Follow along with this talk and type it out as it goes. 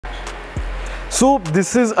So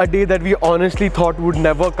this is a day that we honestly thought would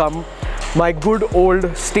never come. My good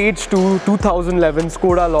old Stage 2 2011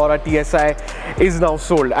 Skoda Laura TSI is now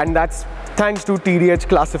sold, and that's thanks to TDH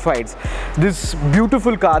Classifieds. This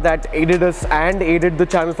beautiful car that aided us and aided the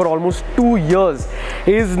channel for almost 2 years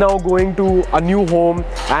is now going to a new home,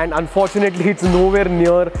 and unfortunately it's nowhere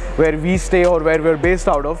near where we stay or where we're based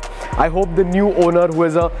out of. I hope the new owner, who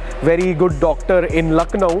is a very good doctor in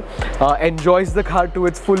Lucknow, enjoys the car to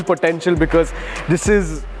its full potential, because this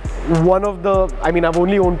is one of the, I mean, I've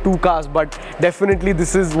only owned 2 cars, but definitely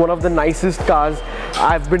this is one of the nicest cars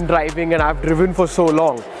I've been driving and I've driven for so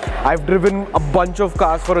long. I've driven a bunch of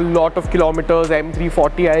cars for a lot of kilometers,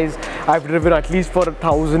 M340i's, I've driven at least for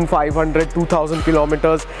 1,500, 2,000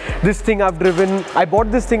 kilometers. This thing I've driven, I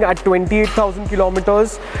bought this thing at 28,000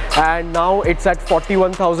 kilometers and now it's at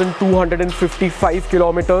 41,255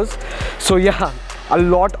 kilometers. So yeah, a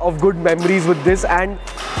lot of good memories with this. And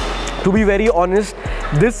to be very honest,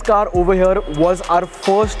 this car over here was our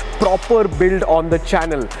first proper build on the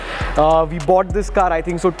channel. We bought this car, I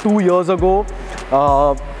think so, 2 years ago,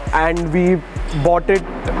 and we bought it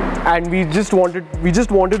and we just wanted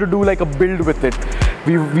to do like a build with it.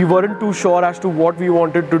 We weren't too sure as to what we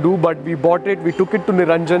wanted to do, but we bought it. We took it to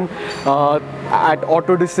Niranjan at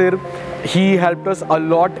Auto Desir. He helped us a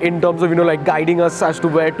lot in terms of, like guiding us as to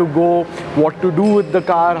where to go, what to do with the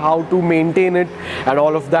car, how to maintain it and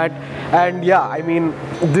all of that. And yeah, I mean,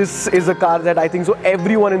 this is a car that I think so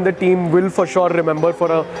everyone in the team will for sure remember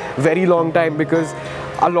for a very long time, because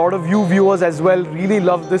a lot of you viewers as well really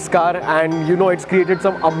love this car, and it's created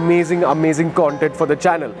some amazing content for the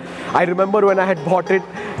channel. I remember when I had bought it,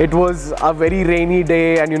 it was a very rainy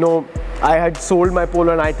day, and I had sold my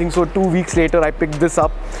Polo, and I think so 2 weeks later I picked this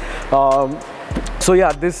up. So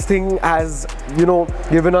yeah, this thing has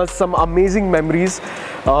given us some amazing memories.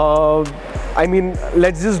 I mean,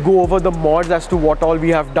 let's just go over the mods as to what all we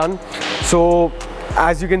have done. So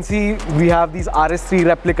as you can see, we have these RS3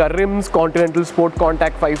 Replica rims, Continental Sport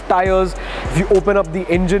Contact 5 tires. If you open up the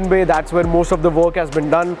engine bay, that's where most of the work has been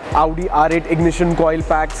done. Audi R8 Ignition Coil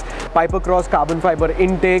packs, Pipercross Carbon Fibre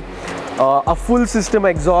Intake, a full system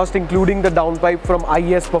exhaust including the downpipe from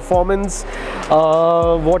IES Performance.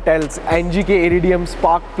 What else? NGK Iridium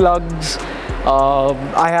Spark Plugs.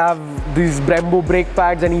 I have these Brembo Brake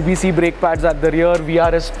Pads and EBC brake pads at the rear,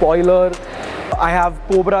 VRS Spoiler. I have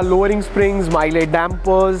Cobra lowering springs, Milet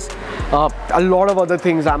dampers, a lot of other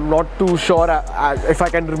things. I'm not too sure if I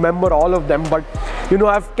can remember all of them, but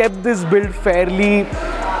I've kept this build fairly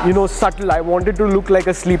subtle. I wanted to look like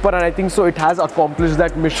a sleeper, and I think so it has accomplished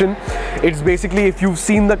that mission. It's basically, if you've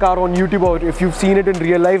seen the car on YouTube or if you've seen it in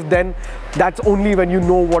real life, then that's only when you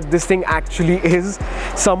know what this thing actually is.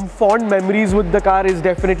 Some fond memories with the car is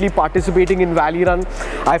definitely participating in Valley Run.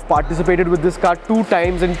 I've participated with this car 2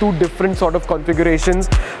 times in 2 different sort of configurations.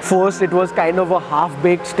 First, it was kind of a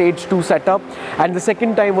half-baked Stage 2 setup, and the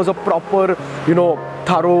second time was a proper,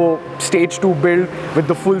 thorough Stage 2 build with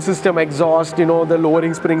the full system exhaust, the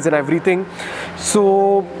lowering springs and everything.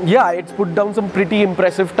 So yeah, it's put down some pretty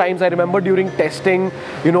impressive times. I remember during testing,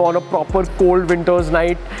 on a proper cold winter's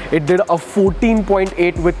night, it did a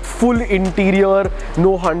 14.8 with full interior,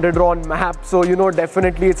 no 100 RON map. So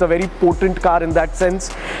definitely it's a very potent car in that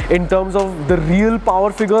sense. In terms of the real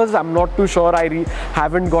power figures, I'm not too sure. I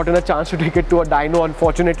haven't gotten a chance to take it to a dyno,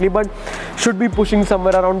 unfortunately, but should be pushing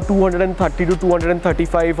somewhere around 230 to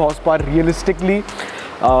 235 horsepower realistically.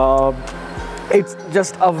 It's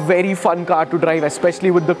just a very fun car to drive, especially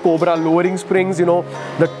with the Cobra lowering springs.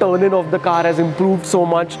 The turn-in of the car has improved so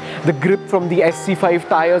much. The grip from the SC5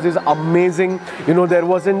 tires is amazing.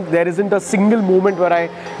 There isn't a single moment where I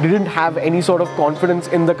didn't have any sort of confidence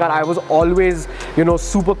in the car. I was always,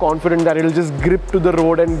 super confident that it'll just grip to the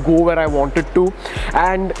road and go where I wanted to.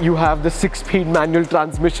 And you have the 6-speed manual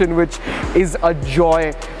transmission, which is a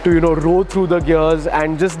joy to, roll through the gears,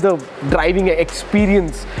 and just the driving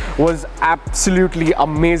experience was absolutely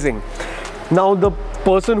amazing. Now the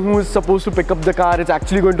person who is supposed to pick up the car is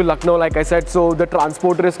actually going to Lucknow, like I said, so the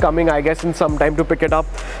transporter is coming, I guess, in some time to pick it up.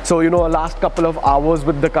 So last couple of hours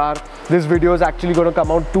with the car. This video is actually going to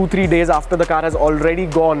come out 2-3 days after the car has already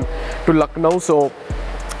gone to Lucknow, so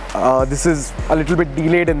this is a little bit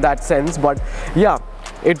delayed in that sense. But yeah,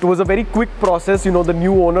 it was a very quick process. The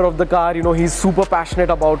new owner of the car, he's super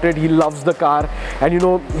passionate about it. He loves the car, and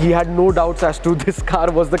he had no doubts as to this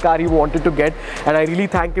car was the car he wanted to get, and I really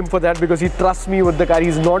thank him for that, because he trusts me with the car.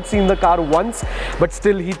 He's not seen the car once, but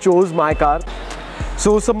still he chose my car.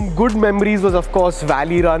 So some good memories was of course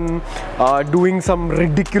valley run, doing some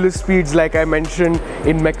ridiculous speeds like I mentioned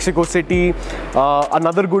in Mexico City.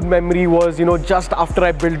 Another good memory was, you know, just after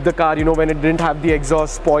I built the car, you know, when it didn't have the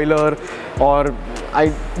exhaust spoiler, or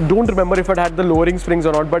I don't remember if it had the lowering springs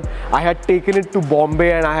or not, but I had taken it to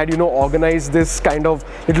Bombay and I had, you know, organized this kind of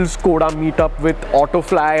little Skoda meetup with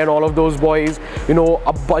Autofly and all of those boys. You know,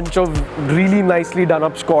 a bunch of really nicely done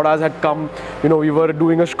up Skodas had come. You know, we were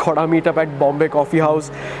doing a Skoda meetup at Bombay Coffee House.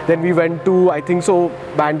 Then we went to, I think so,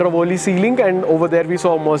 Bandra Sea Link, and over there we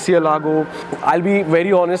saw Murcielago. I'll be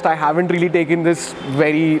very honest, I haven't really taken this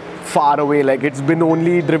very far away. Like, it's been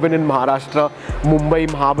only driven in Maharashtra, Mumbai,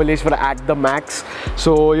 Mahabaleshwar at the max.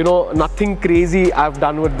 So, you know, nothing crazy I've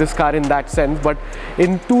done with this car in that sense. But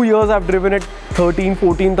in 2 years I've driven it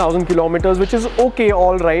 14,000 kilometers, which is okay,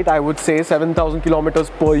 all right, I would say 7,000 kilometers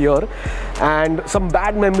per year. And some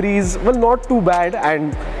bad memories, well, not too bad,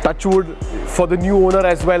 and touch wood for the new owner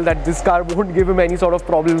as well, that this car won't give him any sort of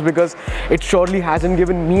problems, because it surely hasn't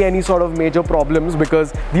given me any sort of major problems.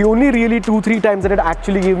 Because the only really 2-3 times that it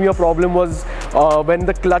actually gave me a problem was when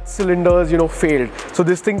the clutch cylinders, you know, failed. So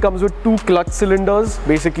this thing comes with 2 clutch cylinders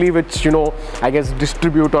basically, which, you know, I guess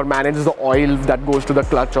distribute or manage the oil that goes to the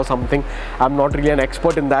clutch or something. I'm not really an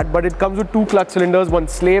expert in that, but it comes with 2 clutch cylinders, one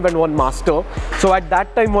slave and one master. So at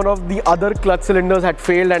that time one of the other clutch cylinders had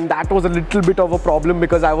failed, and that was a little bit of a problem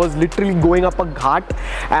because I was literally going up a ghat,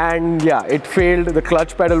 and yeah, it failed. The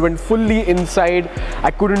clutch pedal went fully inside.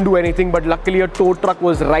 I couldn't do anything, but luckily a tow truck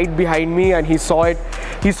was right behind me and he saw it.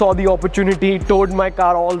 He saw the opportunity, towed my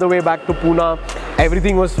car all the way back to Pune.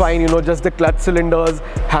 Everything was fine, you know, just the clutch cylinders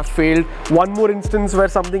have failed. One more instance where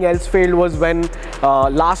something else failed was when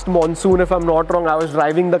last monsoon, if I'm not wrong, I was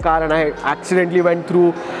driving the car and I accidentally went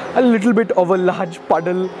through a little bit of a large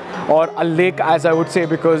puddle, or a lake as I would say,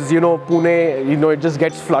 because, you know, Pune, you know, it just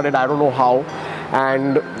gets flooded, I don't know how.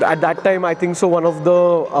 And at that time, I think so, one of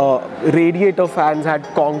the radiator fans had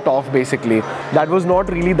conked off basically. That was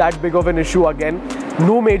not really that big of an issue again.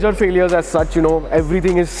 No major failures as such, you know,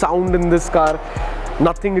 everything is sound in this car.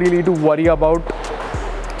 Nothing really to worry about.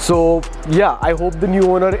 So yeah, I hope the new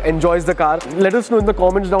owner enjoys the car. Let us know in the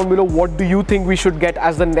comments down below, what do you think we should get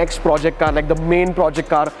as the next project car, like the main project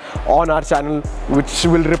car on our channel, which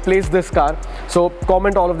will replace this car. So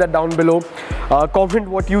comment all of that down below. Comment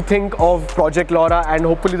what you think of Project Laura, and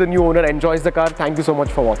hopefully the new owner enjoys the car. Thank you so much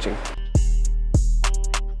for watching.